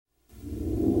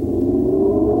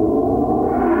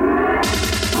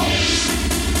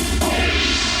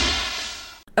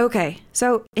Okay,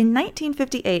 so in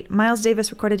 1958, Miles Davis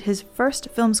recorded his first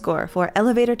film score for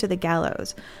Elevator to the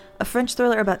Gallows, a French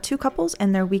thriller about two couples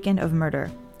and their weekend of murder.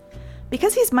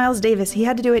 Because he's Miles Davis, he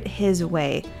had to do it his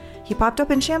way. He popped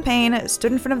up in champagne,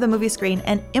 stood in front of the movie screen,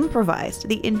 and improvised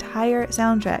the entire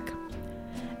soundtrack.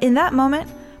 In that moment,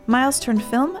 Miles turned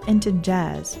film into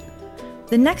jazz.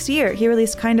 The next year, he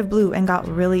released Kind of Blue and got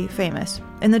really famous.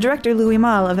 And the director Louis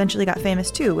Malle eventually got famous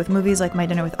too, with movies like My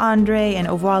Dinner with Andre and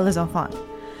Au revoir les enfants.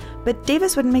 But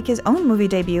Davis wouldn't make his own movie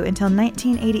debut until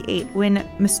 1988, when,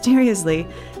 mysteriously,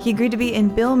 he agreed to be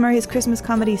in Bill Murray's Christmas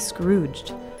comedy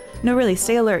Scrooged. No, really,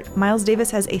 stay alert. Miles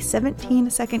Davis has a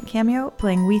 17-second cameo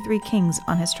playing We Three Kings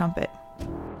on his trumpet.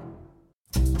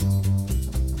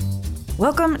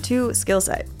 Welcome to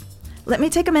Skillset. Let me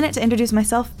take a minute to introduce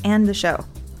myself and the show.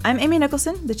 I'm Amy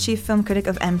Nicholson, the chief film critic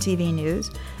of MTV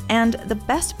News, and the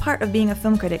best part of being a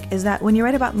film critic is that when you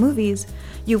write about movies,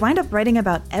 you wind up writing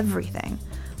about everything.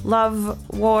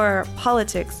 Love, war,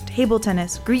 politics, table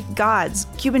tennis, Greek gods,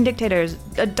 Cuban dictators,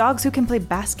 dogs who can play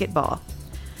basketball.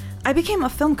 I became a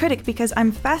film critic because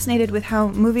I'm fascinated with how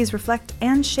movies reflect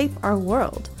and shape our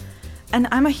world. And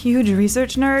I'm a huge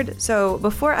research nerd, so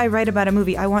before I write about a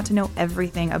movie, I want to know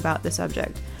everything about the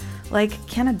subject. Like,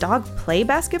 can a dog play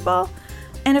basketball?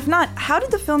 And if not, how did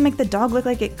the film make the dog look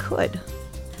like it could?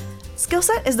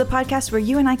 Skillset is the podcast where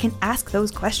you and I can ask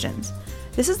those questions.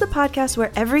 This is the podcast where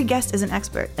every guest is an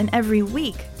expert, and every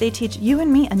week they teach you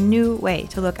and me a new way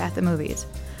to look at the movies.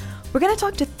 We're going to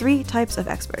talk to three types of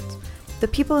experts. The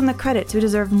people in the credits who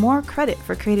deserve more credit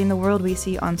for creating the world we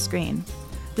see on screen.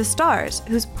 The stars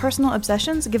whose personal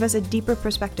obsessions give us a deeper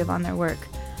perspective on their work.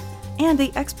 And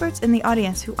the experts in the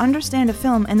audience who understand a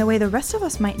film in the way the rest of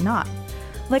us might not.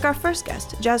 Like our first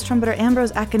guest, jazz trumpeter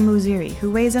Ambrose Akinmusire, who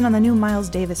weighs in on the new Miles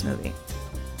Davis movie.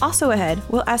 Also ahead,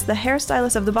 we'll ask the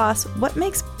hairstylist of the boss what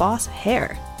makes boss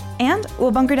hair. And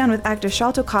we'll bunker down with actor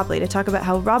Sholto Copley to talk about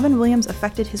how Robin Williams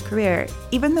affected his career,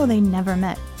 even though they never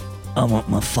met. I want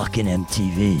my fucking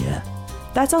MTV, yeah?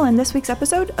 That's all in this week's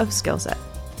episode of Skillset.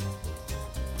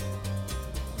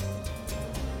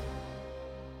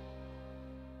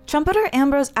 Trumpeter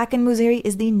Ambrose Akinmusire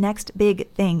is the next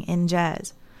big thing in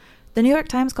jazz. The New York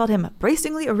Times called him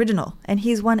bracingly original, and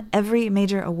he's won every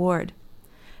major award.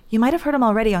 You might have heard him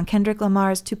already on Kendrick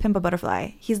Lamar's To Pimp a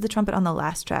Butterfly. He's the trumpet on the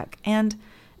last track. And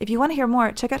if you want to hear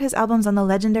more, check out his albums on the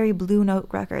legendary Blue Note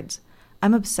Records.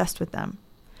 I'm obsessed with them.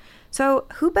 So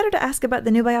who better to ask about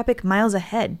the new biopic Miles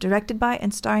Ahead, directed by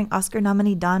and starring Oscar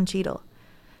nominee Don Cheadle?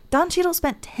 Don Cheadle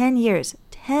spent 10 years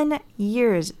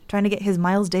trying to get his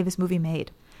Miles Davis movie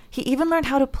made. He even learned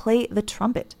how to play the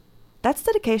trumpet. That's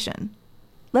dedication.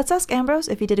 Let's ask Ambrose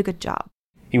if he did a good job.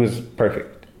 He was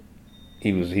perfect.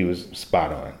 He was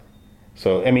spot on.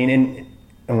 So, I mean,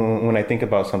 when I think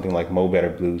about something like Mo Better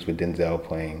Blues with Denzel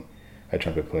playing a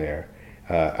trumpet player,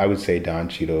 I would say Don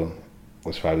Cheadle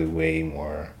was probably way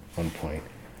more on point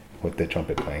with the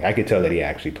trumpet playing. I could tell that he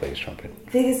actually plays trumpet.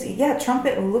 Because, yeah,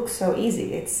 trumpet looks so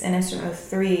easy. It's an instrument with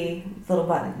 3 little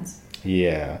buttons.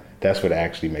 Yeah, that's what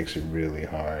actually makes it really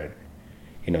hard.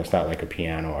 You know, it's not like a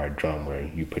piano or a drum where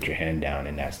you put your hand down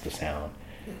and that's the sound.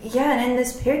 Yeah, and in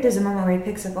this period, there's a moment where he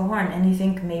picks up a horn and you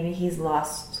think maybe he's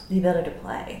lost the ability to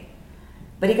play.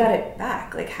 But he got it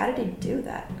back. Like, how did he do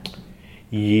that?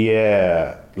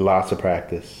 Yeah, lots of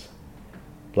practice.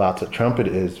 Trumpet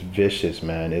is vicious,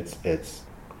 man. It's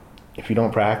if you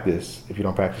don't practice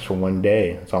for one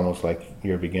day, it's almost like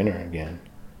you're a beginner again.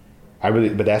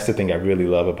 But that's the thing I really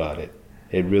love about it.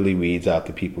 It really weeds out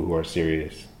the people who are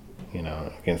serious, you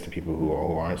know, against the people who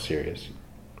aren't serious.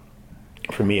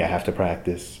 For me, I have to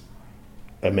practice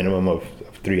a minimum of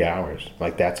 3 hours.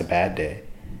 Like, that's a bad day.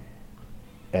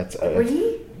 That's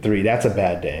 3. That's a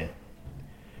bad day.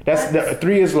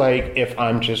 3 is like if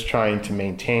I'm just trying to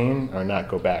maintain or not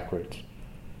go backwards.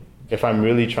 If I'm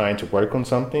really trying to work on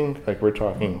something, like we're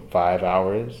talking 5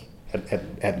 hours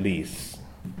at least.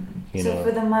 You know?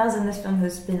 For the Miles in this film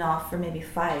who's been off for maybe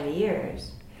 5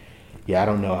 years. Yeah, I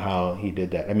don't know how he did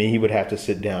that. I mean, he would have to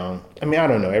sit down. I mean, I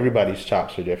don't know. Everybody's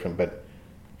chops are different, but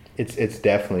it's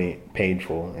definitely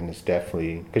painful, and it's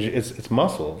definitely because it's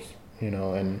muscles, you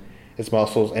know, and it's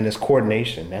muscles and it's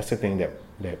coordination. That's the thing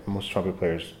that most trumpet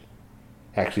players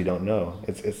actually don't know.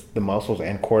 It's the muscles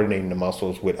and coordinating the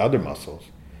muscles with other muscles.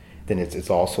 Then it's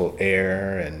also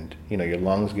air, and you know, your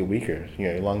lungs get weaker. You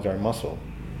know, your lungs are muscle.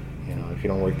 You know, if you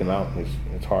don't work them out,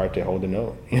 it's hard to hold a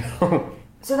note. You know.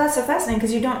 So that's so fascinating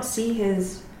because you don't see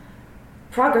his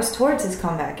progress towards his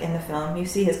comeback in the film. You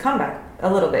see his comeback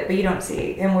a little bit, but you don't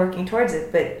see him working towards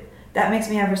it. But that makes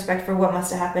me have respect for what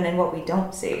must have happened and what we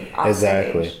don't see off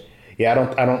exactly. stage. Yeah,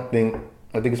 I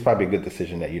think it's probably a good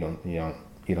decision that you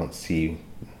don't see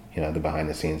the behind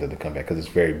the scenes of the comeback, because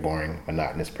it's very boring,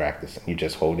 monotonous practice. You're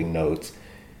just holding notes,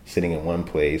 sitting in one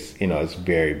place. It's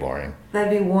very boring.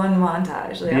 That'd be one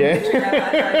montage. Like, Yeah. I'm picturing that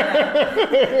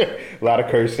montage now. A lot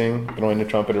of cursing, throwing the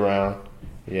trumpet around.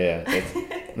 Yeah,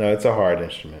 it's a hard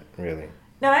instrument, really.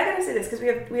 Now I gotta say this, because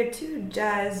we have two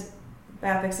jazz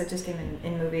biopics that just came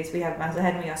in movies. We have Miles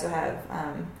Ahead, and we also have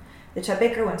the Chet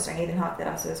Baker one starring Ethan Hawke that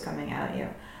also is coming out.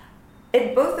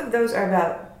 Both of those are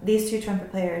about these two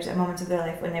trumpet players at moments of their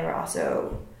life when they were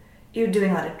also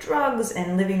doing a lot of drugs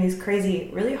and living these crazy,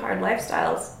 really hard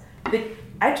lifestyles. But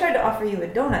I tried to offer you a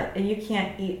donut, and you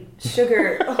can't eat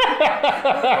sugar before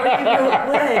you go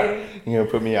play.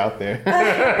 Put me out there.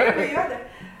 Put you out there.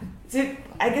 So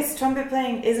I guess trumpet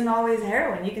playing isn't always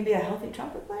heroin. You can be a healthy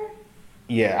trumpet player.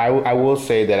 Yeah, I will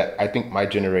say that I think my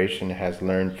generation has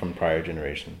learned from prior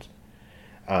generations.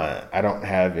 I don't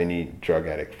have any drug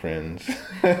addict friends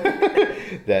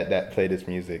that play this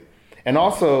music. And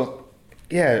also,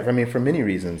 yeah, for many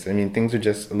reasons. Things are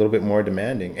just a little bit more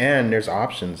demanding. And there's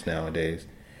options nowadays.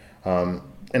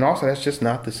 And also, that's just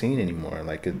not the scene anymore.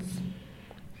 Like, it's...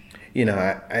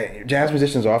 jazz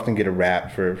musicians often get a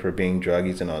rap for being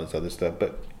druggies and all this other stuff,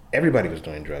 but everybody was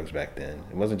doing drugs back then.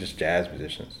 It wasn't just jazz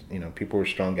musicians. People were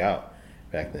strung out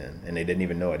back then, and they didn't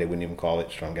even know it. They wouldn't even call it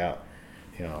strung out.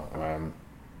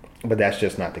 But that's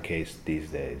just not the case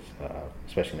these days,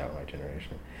 especially not my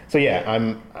generation. So yeah,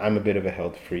 I'm a bit of a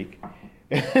health freak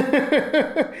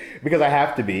because I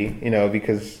have to be,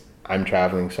 because I'm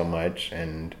traveling so much,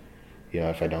 and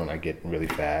if I don't, I get really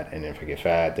fat, and if I get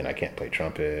fat, then I can't play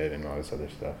trumpet and all this other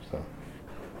stuff. So,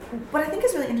 what I think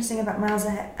is really interesting about Miles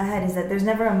Ahead is that there's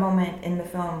never a moment in the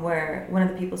film where one of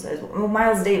the people says, well,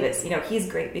 Miles Davis, he's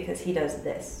great because he does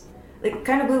this. Like,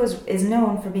 Kind of Blue is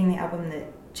known for being the album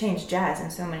that changed jazz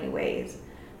in so many ways.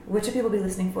 What should people be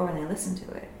listening for when they listen to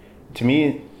it? To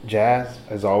me, jazz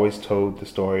has always told the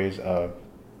stories of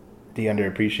the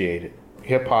underappreciated.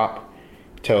 Hip-hop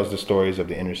tells the stories of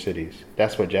the inner cities.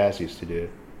 That's what jazz used to do.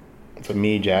 For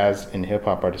me, jazz and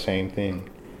hip-hop are the same thing.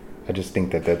 I just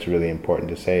think that that's really important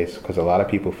to say, because a lot of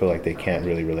people feel like they can't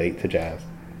really relate to jazz.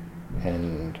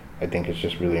 And I think it's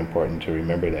just really important to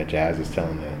remember that jazz is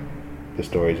telling the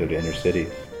stories of the inner cities.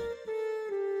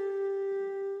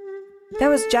 That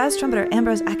was jazz trumpeter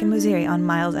Ambrose Akinmusire on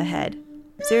Miles Ahead.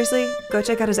 Seriously, go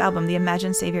check out his album, The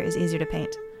Imagined Savior is Easier to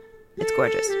Paint. It's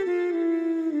gorgeous.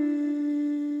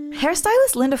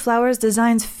 Hairstylist Linda Flowers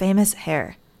designs famous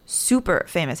hair. Super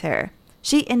famous hair.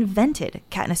 She invented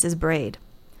Katniss's braid.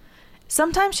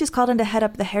 Sometimes she's called in to head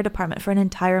up the hair department for an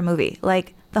entire movie,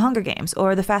 like The Hunger Games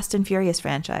or the Fast and Furious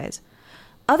franchise.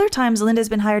 Other times, Linda's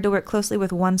been hired to work closely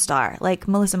with one star, like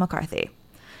Melissa McCarthy.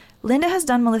 Linda has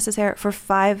done Melissa's hair for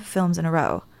 5 films in a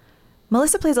row.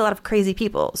 Melissa plays a lot of crazy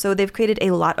people, so they've created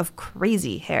a lot of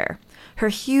crazy hair. Her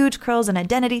huge curls in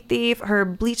Identity Thief, her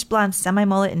bleach blonde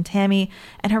semi-mullet in Tammy,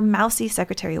 and her mousy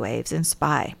secretary waves in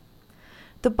Spy.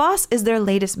 The Boss is their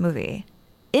latest movie.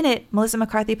 In it, Melissa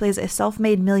McCarthy plays a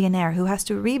self-made millionaire who has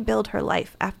to rebuild her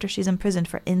life after she's imprisoned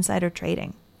for insider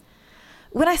trading.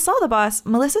 When I saw The Boss,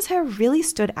 Melissa's hair really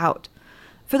stood out.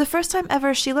 For the first time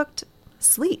ever, she looked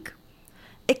sleek.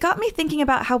 It got me thinking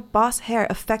about how boss hair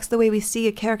affects the way we see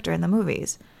a character in the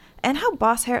movies, and how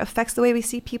boss hair affects the way we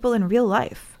see people in real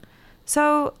life.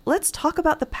 So let's talk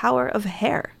about the power of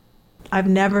hair. I've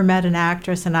never met an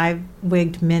actress, and I've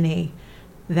wigged many,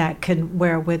 that could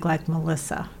wear a wig like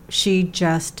Melissa. She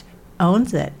just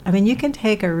owns it. You can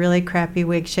take a really crappy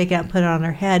wig, shake it out, put it on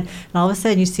her head, and all of a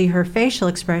sudden you see her facial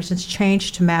expressions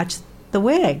change to match the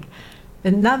wig.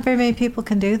 And not very many people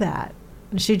can do that.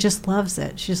 She just loves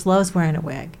it. She just loves wearing a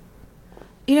wig.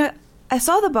 I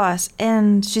saw The Boss,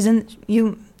 and she's in...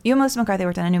 You and Melissa McCarthy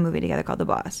worked on a new movie together called The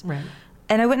Boss. Right.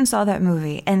 And I went and saw that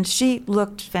movie, and she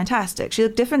looked fantastic. She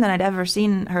looked different than I'd ever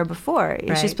seen her before.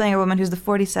 Right. She's playing a woman who's the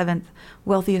 47th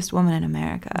wealthiest woman in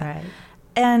America. Right.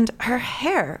 And her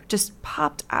hair just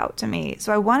popped out to me.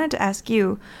 So I wanted to ask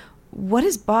you, what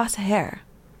is boss hair?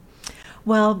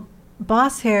 Well,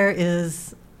 boss hair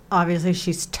is... Obviously,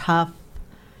 she's tough.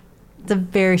 It's a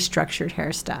very structured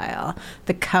hairstyle.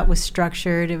 The cut was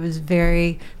structured. It was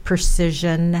very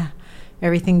precision.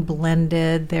 Everything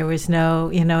blended. There was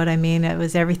no, you know what I mean? It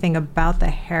was everything about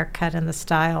the haircut and the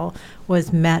style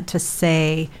was meant to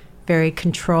say very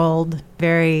controlled,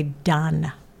 very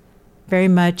done, very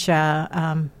much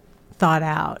thought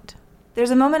out.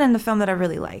 There's a moment in the film that I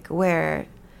really like where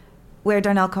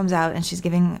Darnell comes out and she's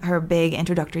giving her big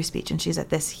introductory speech, and she's at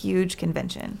this huge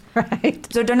convention.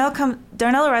 Right. So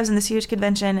Darnell arrives in this huge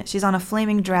convention. She's on a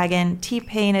flaming dragon.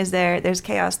 T-Pain is there. There's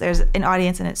chaos. There's an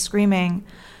audience, and it's screaming.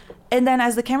 And then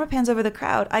as the camera pans over the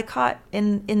crowd, I caught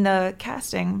in the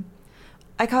casting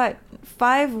I caught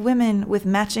 5 women with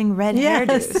matching red Yes,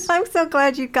 hairdos. I'm so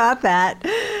glad you got that.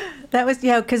 That was,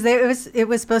 because it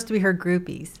was supposed to be her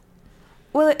groupies.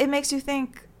 Well, it makes you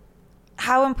think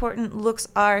how important looks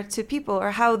are to people, or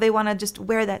how they want to just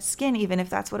wear that skin, even if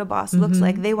that's what a boss looks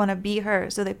like. They want to be her,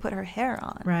 so they put her hair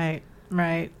on.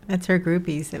 Right. It's her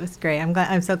groupies. It was great.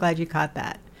 I'm so glad you caught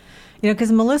that.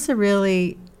 Because Melissa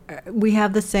really, we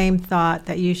have the same thought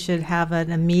that you should have an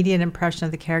immediate impression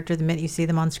of the character the minute you see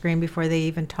them on screen before they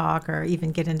even talk or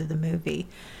even get into the movie.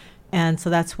 And so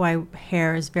that's why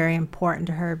hair is very important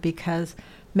to her, because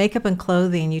makeup and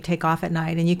clothing you take off at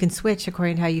night, and you can switch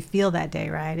according to how you feel that day,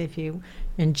 right? If you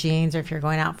in jeans, or if you're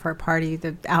going out for a party,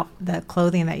 the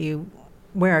clothing that you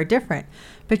wear are different.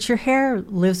 But your hair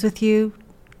lives with you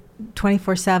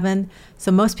 24/7,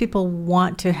 so most people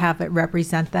want to have it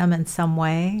represent them in some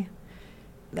way.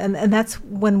 And that's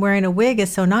when wearing a wig is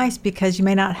so nice, because you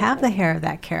may not have the hair of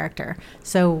that character.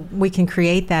 So we can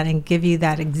create that and give you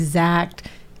that exact,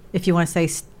 if you want to say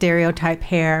stereotype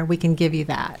hair, we can give you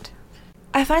that.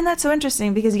 I find that so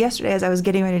interesting, because yesterday, as I was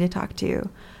getting ready to talk to you,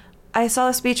 I saw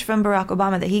a speech from Barack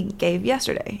Obama that he gave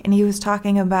yesterday, and he was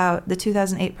talking about the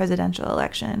 2008 presidential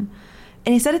election.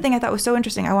 And he said a thing I thought was so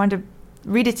interesting. I wanted to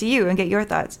read it to you and get your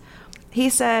thoughts. He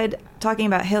said, talking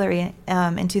about Hillary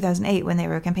in 2008 when they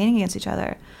were campaigning against each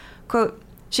other, quote,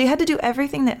 "She had to do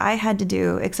everything that I had to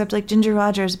do, except like Ginger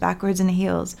Rogers backwards in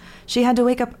heels. She had to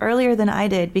wake up earlier than I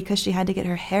did because she had to get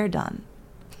her hair done."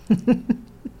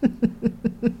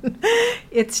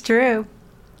 It's true.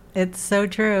 It's so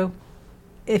true.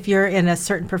 If you're in a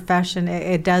certain profession,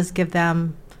 it does give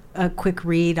them a quick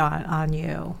read on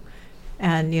you.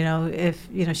 And, if,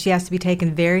 she has to be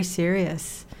taken very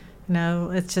serious.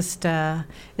 It's just,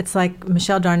 it's like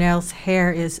Michelle Darnell's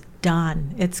hair is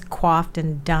done. It's coiffed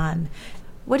and done.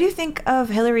 What do you think of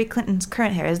Hillary Clinton's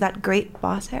current hair? Is that great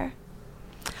boss hair?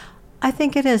 I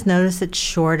think it is. Notice it's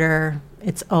shorter.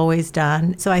 It's always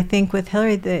done. So I think with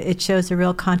Hillary, it shows a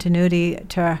real continuity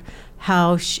to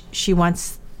how she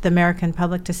wants the American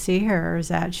public to see her, is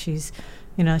that she's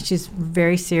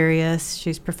very serious,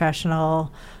 she's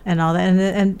professional and all that.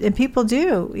 And people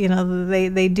do,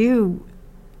 they do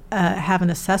have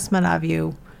an assessment of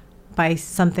you by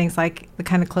some things like the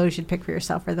kind of clothes you'd pick for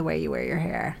yourself or the way you wear your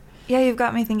hair. Yeah, you've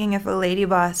got me thinking, if a lady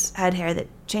boss had hair that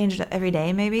changed every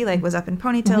day, maybe, like was up in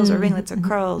ponytails or ringlets or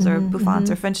curls or bouffants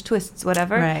or French twists,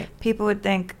 whatever, right, people would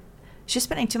think she's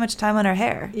spending too much time on her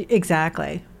hair.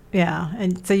 Exactly. Yeah.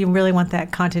 And so you really want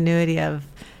that continuity of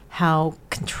how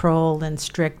controlled and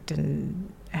strict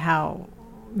and how,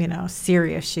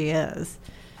 serious she is.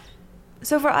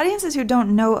 So for audiences who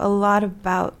don't know a lot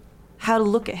about how to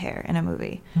look at hair in a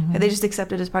movie, they just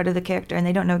accept it as part of the character and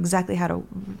they don't know exactly how to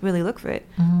really look for it.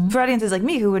 For audiences like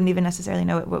me who wouldn't even necessarily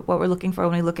know what we're looking for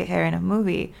when we look at hair in a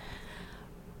movie,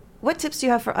 what tips do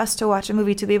you have for us to watch a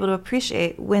movie to be able to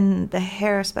appreciate when the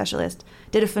hair specialist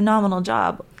did a phenomenal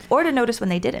job, or to notice when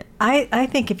they didn't? I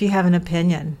think if you have an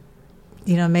opinion,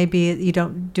 maybe you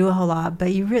don't do a whole lot, but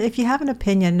if you have an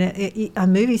opinion,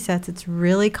 on movie sets, it's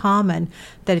really common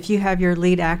that if you have your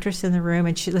lead actress in the room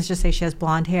and let's just say she has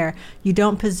blonde hair, you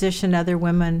don't position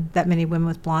that many women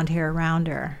with blonde hair around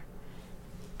her.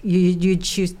 You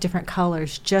choose different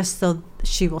colors just so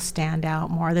she will stand out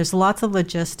more. There's lots of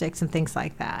logistics and things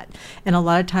like that. And a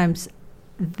lot of times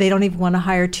they don't even want to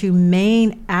hire 2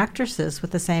 main actresses with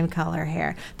the same color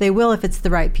hair. They will if it's the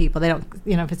right people. They don't,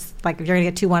 if it's like if you're going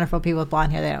to get 2 wonderful people with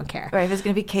blonde hair, they don't care. Right, if it's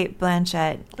going to be Cate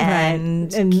Blanchett and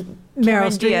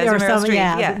Meryl Streep or something,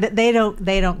 yeah. They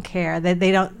don't care.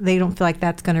 They don't feel like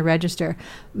that's going to register.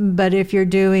 But if you're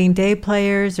doing day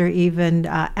players or even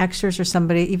extras or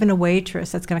somebody, even a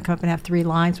waitress that's going to come up and have 3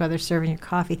 lines while they're serving your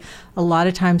coffee, a lot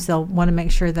of times they'll want to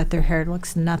make sure that their hair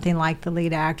looks nothing like the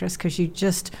lead actress, because you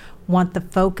just want the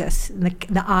focus,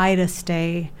 the eye to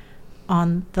stay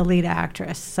on the lead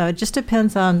actress. So it just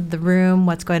depends on the room,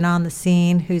 what's going on, the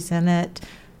scene, who's in it.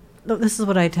 This is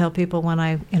what I tell people when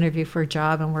I interview for a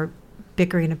job and we're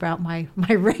bickering about my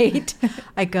rate.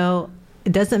 I go,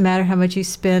 it doesn't matter how much you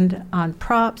spend on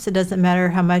props. It doesn't matter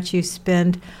how much you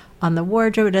spend on the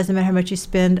wardrobe. It doesn't matter how much you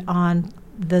spend on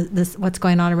this what's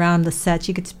going on around the sets.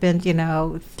 You could spend,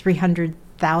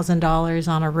 $300,000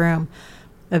 on a room.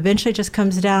 Eventually it just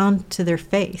comes down to their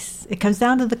face. It comes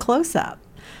down to the close-up.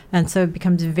 And so it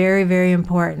becomes very, very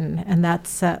important. And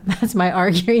that's my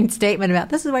arguing statement about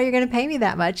this is why you're going to pay me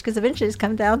that much, because eventually it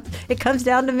comes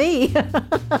down to me.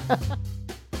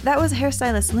 That was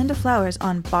hairstylist Linda Flowers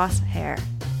on Boss Hair.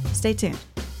 Stay tuned.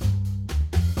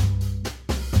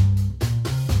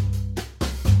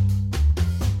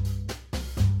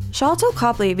 Sholto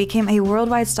Copley became a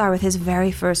worldwide star with his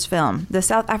very first film, the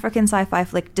South African sci-fi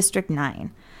flick District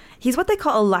 9. He's what they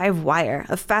call a live wire,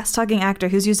 a fast-talking actor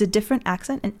who's used a different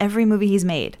accent in every movie he's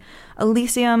made.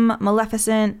 Elysium,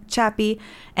 Maleficent, Chappie,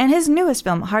 and his newest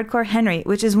film, Hardcore Henry,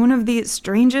 which is one of the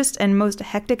strangest and most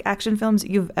hectic action films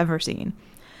you've ever seen.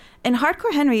 In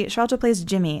Hardcore Henry, Sharlto plays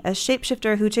Jimmy, a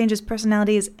shapeshifter who changes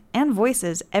personalities and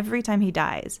voices every time he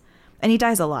dies. And he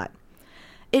dies a lot.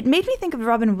 It made me think of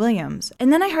Robin Williams,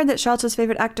 and then I heard that Sharlto's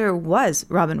favorite actor was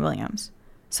Robin Williams.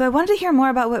 So I wanted to hear more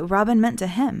about what Robin meant to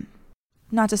him.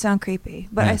 Not to sound creepy,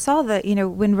 but I saw that,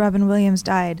 when Robin Williams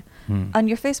died, on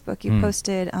your Facebook, you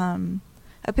posted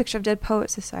a picture of Dead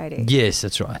Poets Society. Yes,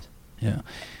 that's right. Yeah.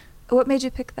 What made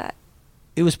you pick that?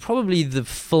 It was probably the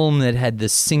film that had the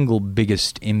single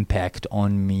biggest impact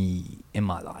on me in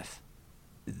my life.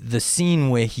 The scene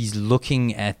where he's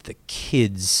looking at the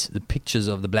kids, the pictures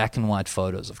of the black and white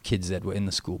photos of kids that were in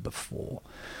the school before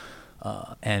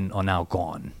and are now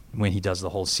gone, when he does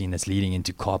the whole scene that's leading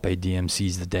into Carpe Diem,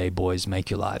 seize the day, boys, make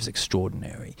your lives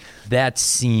extraordinary. That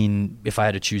scene, if I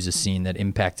had to choose a scene that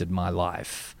impacted my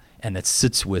life and that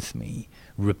sits with me,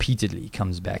 repeatedly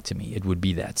comes back to me, it would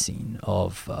be that scene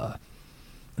of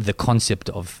the concept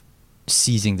of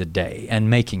seizing the day and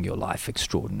making your life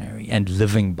extraordinary and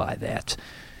living by that.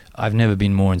 I've never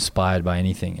been more inspired by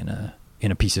anything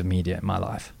in a piece of media in my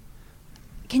life.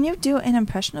 Can you do an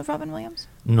impression of Robin Williams?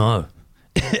 No.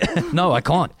 No, I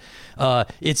can't.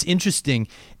 It's interesting,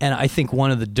 and I think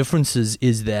one of the differences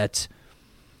is that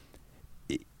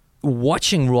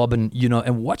watching Robin,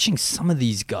 and watching some of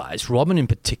these guys, Robin in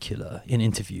particular, in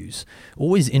interviews,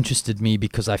 always interested me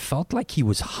because I felt like he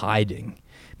was hiding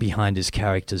behind his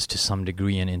characters to some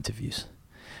degree in interviews.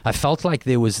 I felt like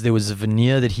there was a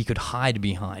veneer that he could hide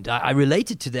behind. I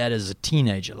related to that as a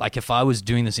teenager. Like if I was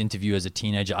doing this interview as a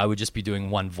teenager, I would just be doing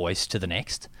one voice to the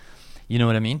next. You know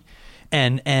what I mean?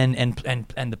 And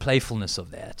the playfulness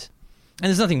of that. And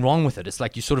there's nothing wrong with it. It's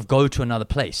like you sort of go to another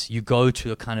place. You go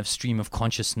to a kind of stream of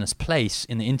consciousness place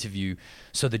in the interview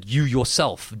so that you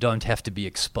yourself don't have to be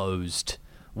exposed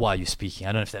while you're speaking.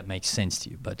 I don't know if that makes sense to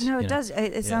you, but no, it does.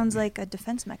 It sounds like a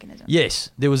defense mechanism.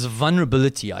 Yes, there was a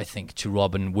vulnerability, I think, to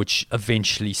Robin, which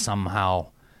eventually somehow,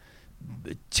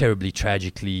 terribly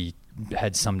tragically,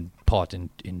 had some part in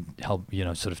help,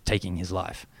 sort of taking his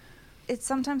life. It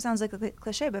sometimes sounds like a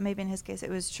cliche, but maybe in his case it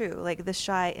was true. Like the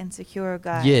shy, insecure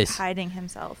guy hiding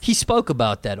himself. He spoke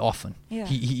about that often. Yeah.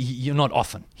 He not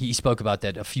often. He spoke about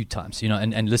that a few times,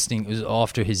 and listening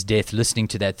after his death, listening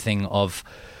to that thing of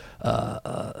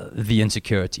the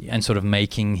insecurity and sort of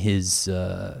making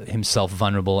himself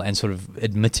vulnerable and sort of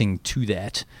admitting to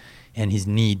that and his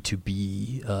need to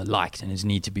be liked and his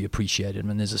need to be appreciated.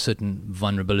 And there's a certain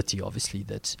vulnerability, obviously,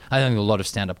 that I think a lot of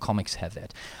stand-up comics have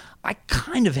that. I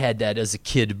kind of had that as a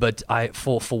kid, but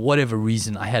for whatever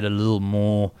reason, I had a little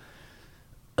more.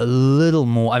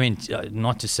 I mean,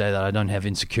 not to say that I don't have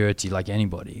insecurity like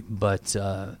anybody, but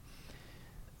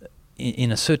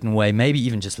in a certain way, maybe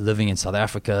even just living in South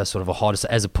Africa, sort of a hardest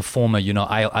as a performer,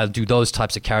 I'll do those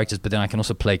types of characters, but then I can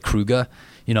also play Kruger,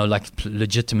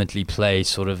 legitimately play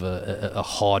sort of a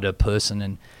harder person,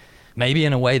 and maybe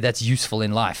in a way that's useful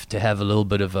in life to have a little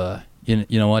bit of a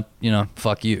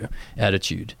fuck you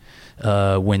attitude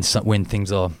when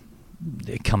things are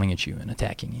coming at you and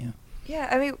attacking you. Yeah,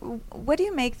 I mean, what do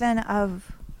you make then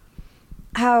of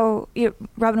how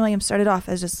Robin Williams started off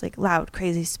as just like loud,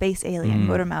 crazy space alien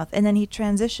Motormouth, and then he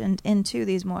transitioned into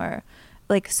these more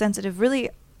like sensitive, really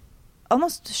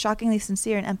almost shockingly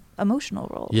sincere and emotional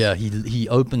roles? Yeah, he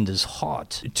opened his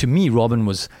heart. To me, Robin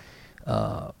was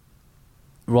kind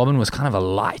of a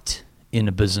light in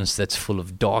a business that's full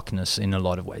of darkness in a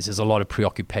lot of ways. There's a lot of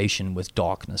preoccupation with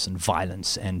darkness and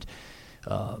violence. And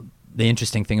the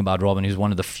interesting thing about Robin, who's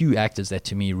one of the few actors that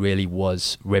to me really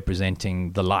was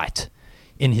representing the light.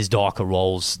 In his darker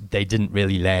roles, they didn't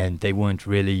really land. They weren't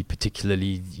really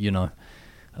particularly,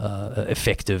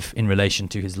 effective in relation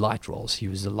to his light roles. He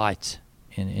was a light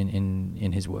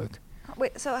in his work.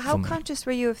 Wait, so how conscious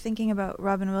were you of thinking about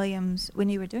Robin Williams when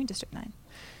you were doing District 9?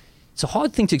 It's a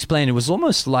hard thing to explain. It was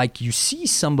almost like you see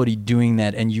somebody doing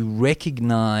that and you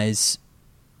recognize,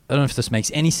 I don't know if this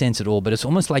makes any sense at all, but it's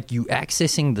almost like you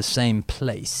accessing the same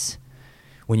place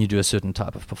when you do a certain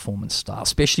type of performance style,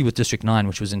 especially with District 9,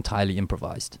 which was entirely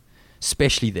improvised.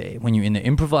 Especially there, when you're in the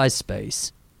improvised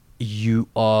space, you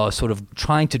are sort of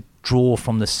trying to draw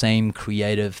from the same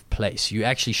creative place. You're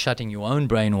actually shutting your own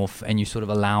brain off and you're sort of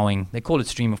allowing, they call it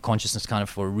stream of consciousness kind of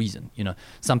for a reason,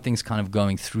 something's kind of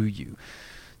going through you.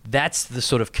 That's the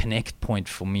sort of connect point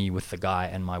for me with the guy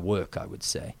and my work, I would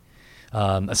say.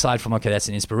 Aside from, that's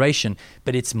an inspiration,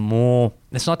 but it's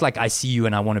not like I see you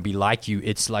and I want to be like you.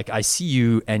 It's like I see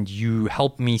you and you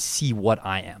help me see what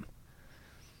I am.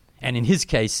 And in his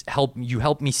case, help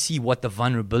me see what the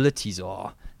vulnerabilities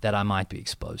are that I might be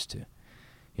exposed to.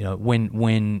 You know,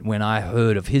 when I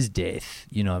heard of his death,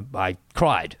 you know, I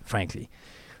cried, frankly.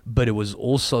 But it was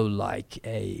also like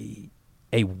a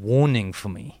warning for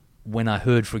me when I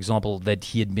heard, for example, that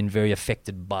he had been very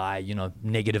affected by, you know,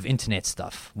 negative internet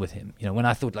stuff with him. You know, when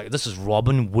I thought, like, this is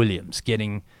Robin Williams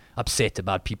getting upset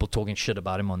about people talking shit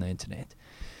about him on the internet.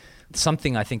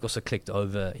 Something I think also clicked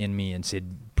over in me and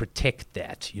said, protect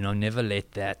that. You know, never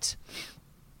let that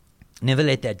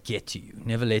get to you.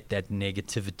 Never let that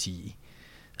negativity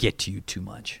get to you too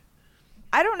much.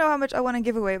 I don't know how much I want to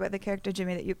give away about the character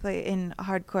Jimmy that you play in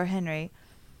Hardcore Henry,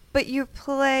 but you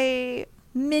play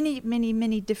many, many,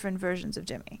 many different versions of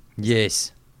Jimmy.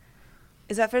 Yes.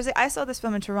 Is that fair to say? I saw this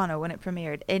film in Toronto when it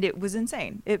premiered, and it was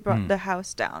insane. It brought the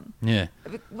house down. Yeah.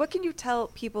 What can you tell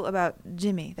people about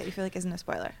Jimmy that you feel like isn't a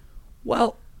spoiler?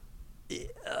 Well,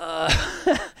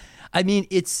 I mean,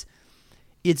 it's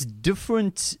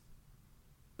different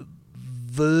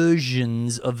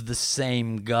versions of the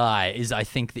same guy is, I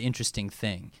think, the interesting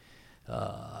thing.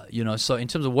 You know, so in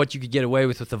terms of what you could get away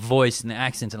with the voice and the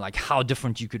accent and like how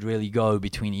different you could really go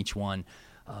between each one,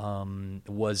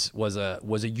 was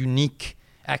a unique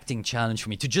acting challenge for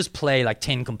me. To just play like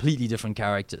 10 completely different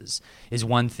characters is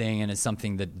one thing, and it's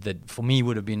something that for me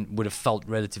would have felt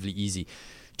relatively easy.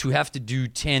 To have to do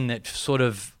 10 that sort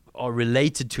of are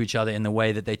related to each other in the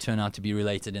way that they turn out to be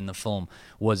related in the film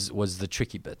was the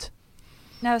tricky bit.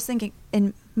 Now I was thinking,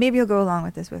 and maybe you'll go along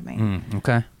with this with me.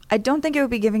 Okay. I don't think it would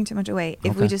be giving too much away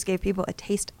if we just gave people a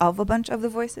taste of a bunch of the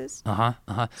voices. So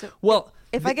well,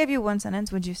 if I gave you one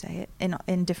sentence, would you say it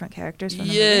in different characters from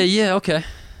the movie? Yeah, okay.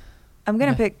 I'm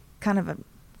gonna pick kind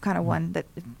of one that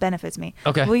benefits me.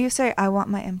 Okay. Will you say I want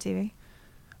my MTV?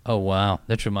 Oh wow,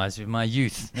 that reminds me of my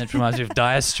youth. That reminds me of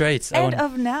Dire Straits. And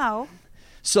of now.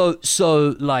 So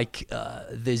like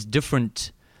there's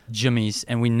different Jimmys,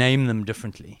 and we name them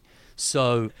differently.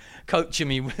 So Coke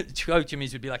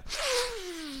Jimmys would be like,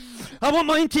 I want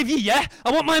my MTV, yeah? I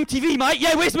want my MTV, mate.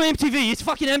 Yeah, where's my MTV? It's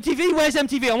fucking MTV. Where's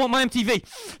MTV? I want my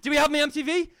MTV. Do we have my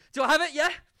MTV? Do I have it? Yeah?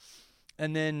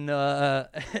 And then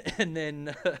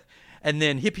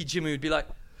hippie Jimmy would be like,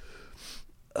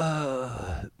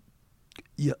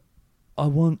 yeah, I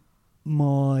want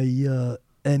my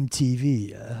MTV,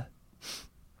 yeah?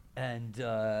 And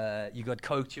you got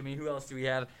Coke Jimmy. Who else do we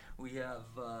have? We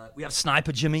have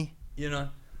Sniper Jimmy, you know?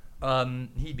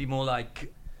 He'd be more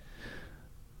like,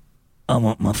 I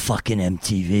want my fucking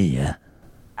MTV, yeah?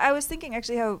 I was thinking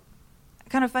actually how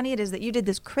kind of funny it is that you did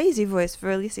this crazy voice for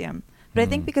Elysium. But I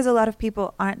think because a lot of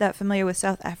people aren't that familiar with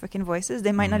South African voices,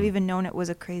 they might not even known it was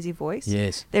a crazy voice.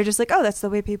 Yes. They're just like, oh, that's the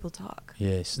way people talk.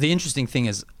 Yes. The interesting thing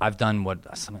is I've done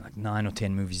something like 9 or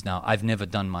 10 movies now. I've never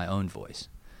done my own voice.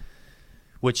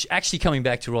 Which actually, coming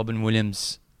back to Robin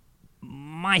Williams,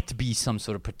 might be some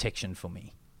sort of protection for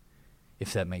me,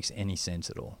 if that makes any sense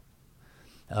at all.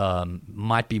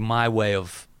 Might be my way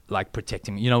of like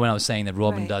protecting me. You know, when I was saying that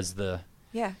Robin does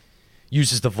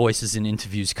uses the voices in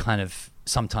interviews kind of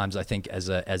sometimes, I think, as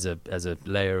a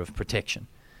layer of protection.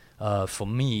 For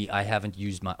me, I haven't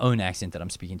used my own accent that I'm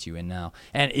speaking to you in now.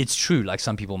 And it's true, like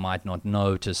some people might not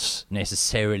notice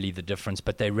necessarily the difference,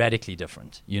 but they're radically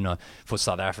different. You know, for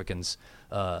South Africans,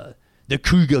 the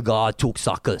Kruger guy talks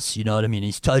suckers, you know what I mean?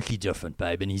 He's totally different,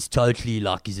 babe. And he's totally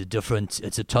like, it's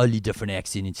a totally different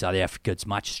accent in South Africa. It's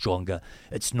much stronger.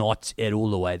 It's not at all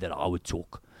the way that I would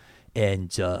talk. And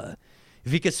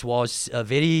Wikus was a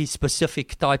very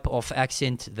specific type of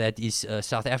accent that is a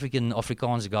South African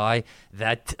Afrikaans guy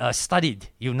that studied.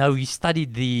 You know, he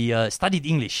studied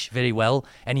English very well,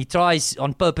 and he tries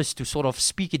on purpose to sort of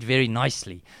speak it very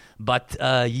nicely. But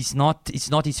it's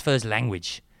not his first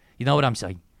language. You know what I'm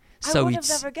saying? So I would have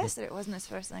never guessed that it wasn't his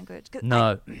first language.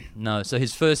 No. So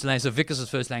his first language, so Wikus's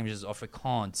first language is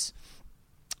Afrikaans.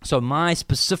 So my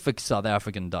specific South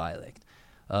African dialect,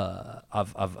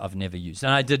 I've never used.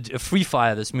 And I did a Free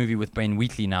Fire, this movie with Ben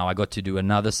Wheatley. Now I got to do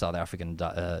another South African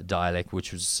dialect,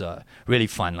 which was really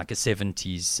fun, like a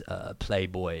 70s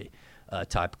playboy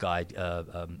type guy,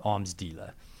 arms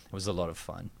dealer. It was a lot of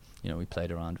fun. You know, we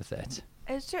played around with that.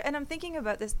 It's true. And I'm thinking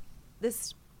about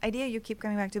this idea you keep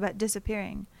coming back to about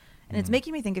disappearing. And it's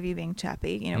making me think of you being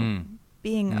chappy, you know,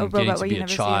 being a robot where you never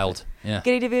see child.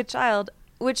 Getting to be a child.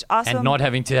 Which also and not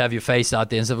having to have your face out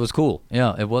there and stuff was cool.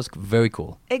 Yeah, it was very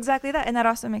cool. Exactly that, and that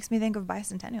also makes me think of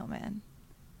Bicentennial Man.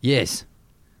 Yes,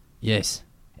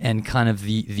 and kind of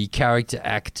the character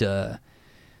actor,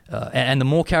 and the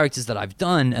more characters that I've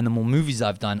done, and the more movies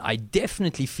I've done, I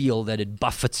definitely feel that it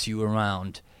buffets you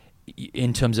around,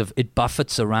 in terms of it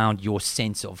buffets around your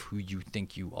sense of who you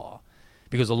think you are,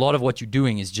 because a lot of what you're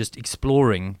doing is just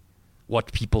exploring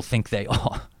what people think they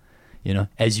are. You know,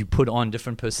 as you put on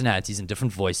different personalities and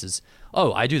different voices.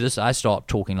 Oh, I do this, I start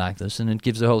talking like this, and it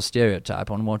gives a whole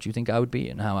stereotype on what you think I would be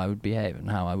and how I would behave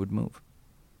and how I would move.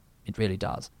 It really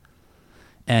does.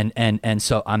 And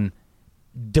so I'm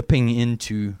dipping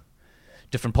into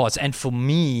different parts. And for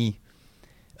me,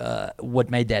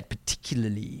 what makes that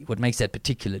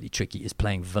particularly tricky is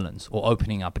playing villains or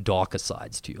opening up darker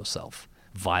sides to yourself.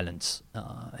 Violence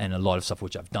and a lot of stuff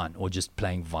which I've done, or just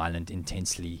playing violent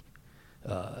intensely.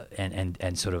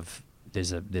 And sort of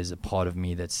there's a part of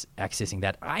me that's accessing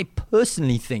that. I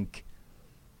personally think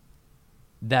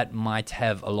that might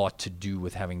have a lot to do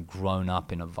with having grown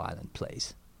up in a violent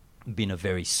place, been a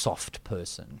very soft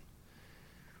person.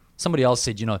 Somebody else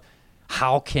said, you know,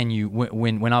 how can you,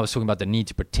 when I was talking about the need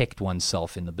to protect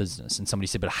oneself in the business, and somebody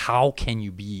said, but how can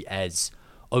you be as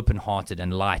open-hearted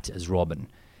and light as Robin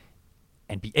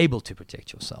and be able to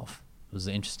protect yourself? It was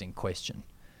an interesting question.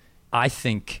 I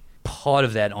think part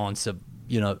of that answer,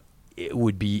 you know, it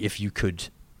would be if you could,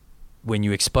 when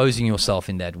you're exposing yourself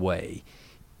in that way,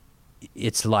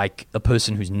 it's like a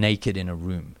person who's naked in a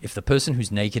room. If the person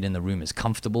who's naked in the room is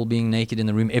comfortable being naked in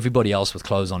the room, everybody else with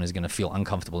clothes on is going to feel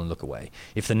uncomfortable and look away.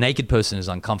 If the naked person is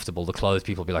uncomfortable, the clothed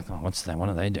people will be like, oh, what's that? What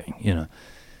are they doing? You know,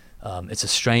 it's a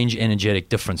strange energetic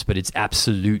difference, but it's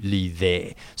absolutely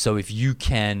there. So if you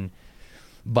can,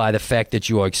 by the fact that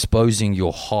you are exposing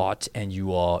your heart and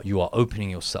you are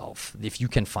opening yourself, if you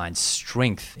can find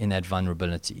strength in that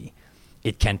vulnerability,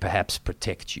 it can perhaps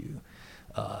protect you.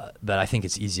 But I think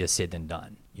it's easier said than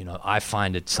done. You know, I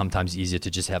find it sometimes easier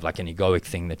to just have like an egoic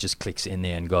thing that just clicks in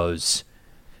there and goes,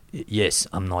 yes,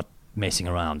 I'm not messing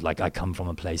around. Like, I come from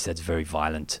a place that's very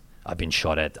violent. I've been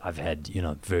shot at. I've had, you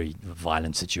know, very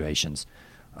violent situations.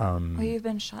 You've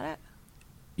been shot at?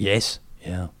 Yes.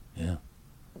 Yeah.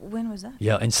 When was that?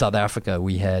 Yeah, in South Africa,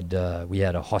 we had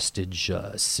a hostage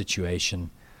situation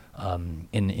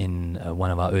in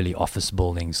one of our early office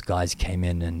buildings. Guys came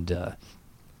in and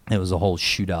there was a whole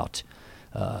shootout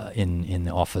in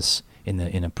the office,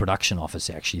 in a production office.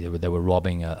 Actually, they were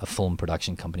robbing a film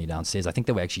production company downstairs. I think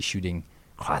they were actually shooting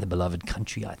Cry the Beloved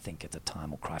Country, I think, at the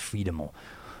time, or Cry Freedom, or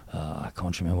I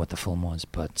can't remember what the film was,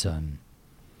 but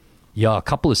yeah, a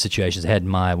couple of situations. I had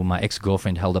my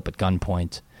ex-girlfriend held up at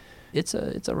gunpoint. It's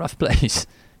a rough place.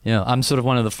 You know, I'm sort of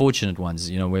one of the fortunate ones,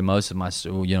 you know, where most of my,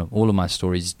 you know, all of my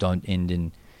stories don't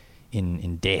end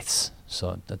in deaths.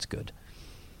 So that's good.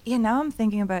 Yeah, now I'm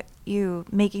thinking about you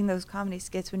making those comedy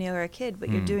skits when you were a kid, but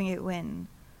you're doing it when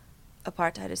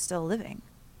apartheid is still living.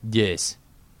 Yes.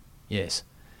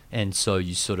 And so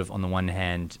you sort of, on the one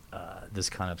hand, this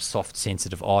kind of soft,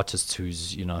 sensitive artist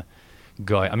who's, you know,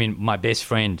 I mean, my best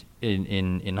friend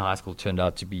in high school turned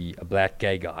out to be a black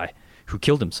gay guy who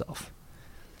killed himself.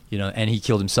 You know, and he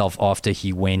killed himself after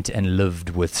he went and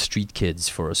lived with street kids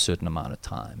for a certain amount of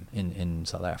time in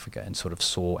South Africa, and sort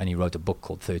of and he wrote a book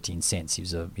called 13 Cents.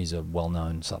 He's a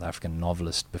well-known South African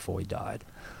novelist before he died.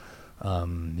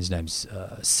 His name's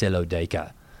Selo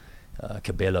Deka,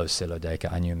 Kabelo Selo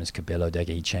Deka. I knew him as Kabelo Deka.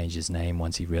 He changed his name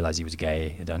once he realized he was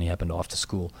gay. It only happened after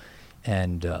school.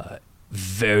 And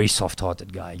very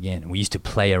soft-hearted guy again. We used to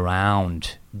play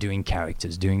around doing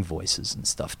characters, doing voices and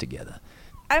stuff together.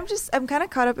 I'm kind of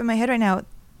caught up in my head right now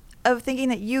of thinking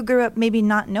that you grew up maybe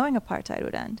not knowing apartheid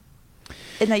would end,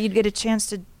 and that you'd get a chance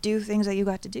to do things that you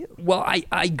got to do. Well,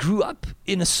 I grew up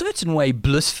in a certain way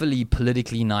blissfully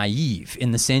politically naive,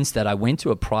 in the sense that I went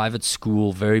to a private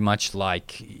school very much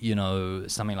like, you know,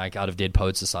 something like Out of Dead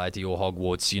Poets Society or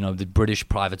Hogwarts, you know, the British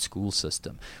private school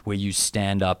system, where you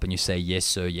stand up and you say, yes,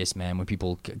 sir, yes, ma'am. When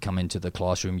people come into the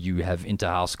classroom, you have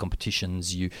inter-house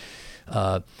competitions,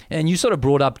 and you sort of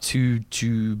brought up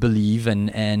to believe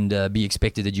and be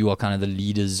expected that you are kind of the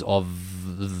leaders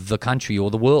of the country or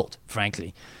the world,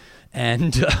 frankly.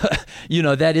 And, you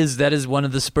know, that is one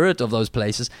of the spirit of those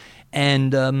places.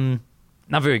 And I'm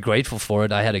very grateful for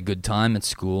it. I had a good time at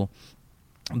school.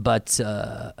 But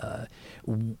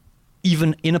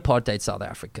even in apartheid South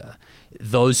Africa,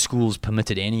 those schools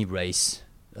permitted any race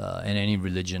and any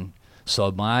religion. So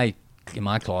in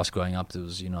my class growing up, there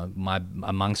was, you know,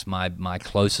 amongst my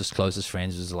closest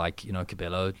friends was like, you know,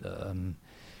 Kabelo,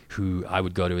 who I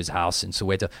would go to his house in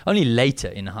Soweto. Only later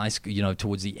in high school, you know,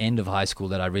 towards the end of high school,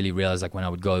 that I really realized, like, when I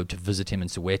would go to visit him in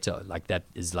Soweto, like, that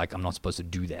is like, I'm not supposed to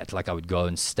do that. Like, I would go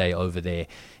and stay over there,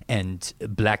 and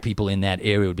black people in that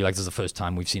area would be like, this is the first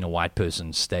time we've seen a white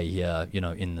person stay here, you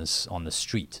know, on the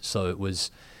street. So it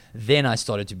was, then I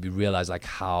started to realize like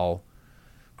how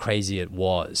crazy it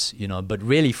was, you know. But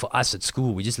really for us at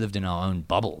school, we just lived in our own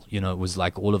bubble, you know. It was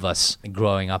like all of us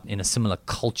growing up in a similar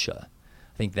culture.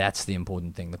 I think that's the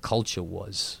important thing. The culture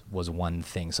was one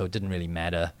thing, so it didn't really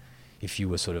matter if you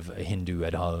were sort of a Hindu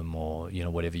at home, or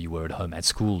whatever you were at home, at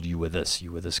school you were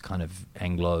this kind of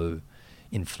Anglo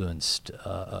influenced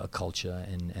culture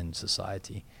and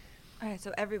society. All right,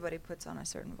 so everybody puts on a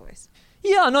certain voice.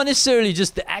 Yeah, not necessarily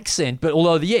just the accent, but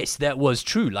although, yes, that was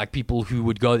true. Like people who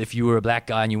would go, if you were a black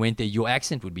guy and you went there, your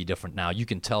accent would be different now. You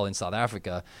can tell in South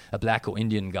Africa, a black or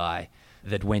Indian guy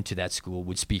that went to that school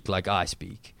would speak like I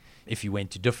speak. If you went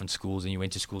to different schools and you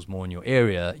went to schools more in your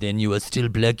area, then you were still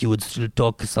black, you would still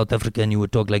talk South African, you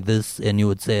would talk like this, and you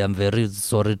would say, I'm very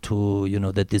sorry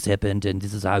to, that this happened, and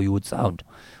this is how you would sound.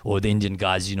 Or the Indian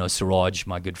guys, Siraj,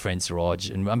 my good friend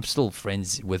Siraj, and I'm still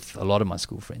friends with a lot of my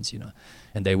school friends,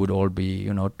 and they would all be,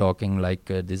 talking like,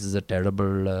 this is a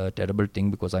terrible thing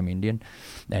because I'm Indian,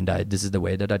 and this is the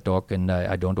way that I talk, and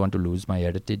I don't want to lose my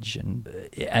heritage.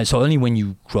 And so only when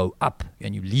you grow up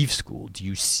and you leave school do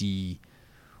you see,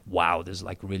 wow, there's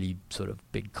like really sort of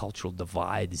big cultural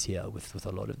divides here with a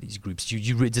lot of these groups.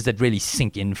 Does that really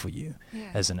sink in for you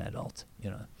as an adult,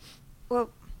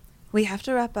 Well, we have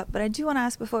to wrap up, but I do want to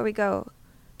ask before we go,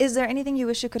 is there anything you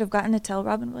wish you could have gotten to tell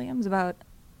Robin Williams about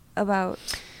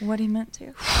what he meant to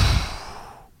you?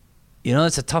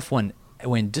 It's a tough one.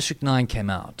 When District 9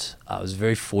 came out, I was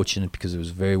very fortunate because it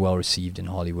was very well received in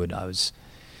Hollywood. I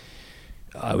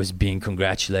was being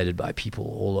congratulated by people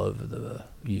all over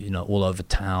all over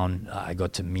town. I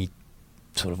got to meet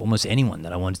sort of almost anyone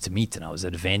that I wanted to meet, and I was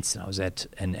at events,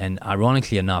 and and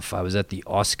ironically enough, I was at the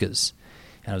Oscars,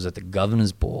 and I was at the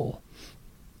Governor's Ball,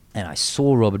 and I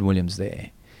saw Robin Williams there,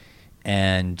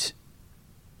 and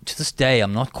to this day,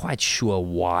 I'm not quite sure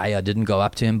why I didn't go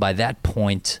up to him. By that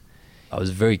point, I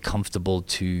was very comfortable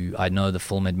I know the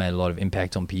film had made a lot of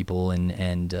impact on people,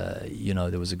 and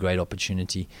there was a great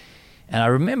opportunity. And I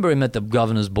remember him at the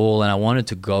Governor's Ball, and I wanted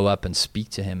to go up and speak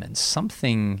to him, and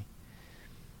something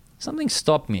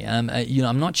stopped me.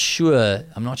 I'm not sure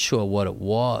what it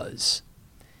was,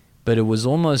 but it was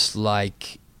almost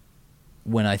like,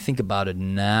 when I think about it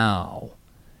now,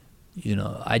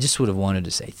 I just would have wanted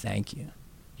to say thank you.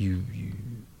 You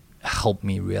helped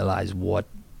me realize what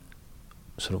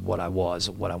I was,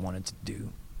 what I wanted to do.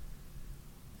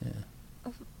 Yeah.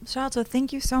 Charlton,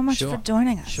 thank you so much for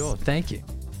joining us. Sure, thank you.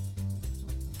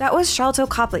 That was Charlton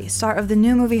Copley, star of the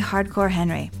new movie Hardcore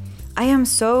Henry. I am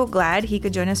so glad he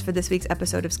could join us for this week's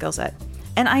episode of Skillset.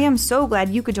 And I am so glad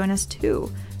you could join us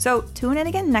too. So tune in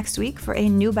again next week for a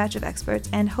new batch of experts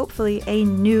and hopefully a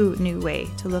new way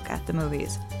to look at the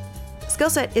movies.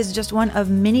 Skillset is just one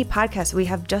of many podcasts we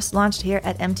have just launched here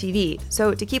at MTV.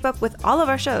 So to keep up with all of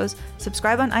our shows,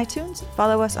 subscribe on iTunes,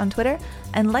 follow us on Twitter,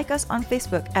 and like us on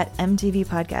Facebook at MTV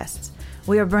Podcasts.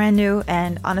 We are brand new,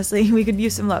 and honestly, we could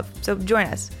use some love, so join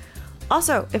us.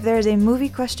 Also, if there is a movie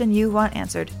question you want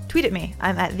answered, tweet at me.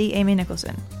 I'm at the Amy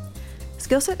Nicholson.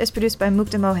 Skillset is produced by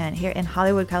Mukta Mohan here in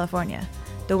Hollywood, California,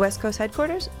 the West Coast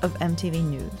headquarters of MTV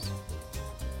News.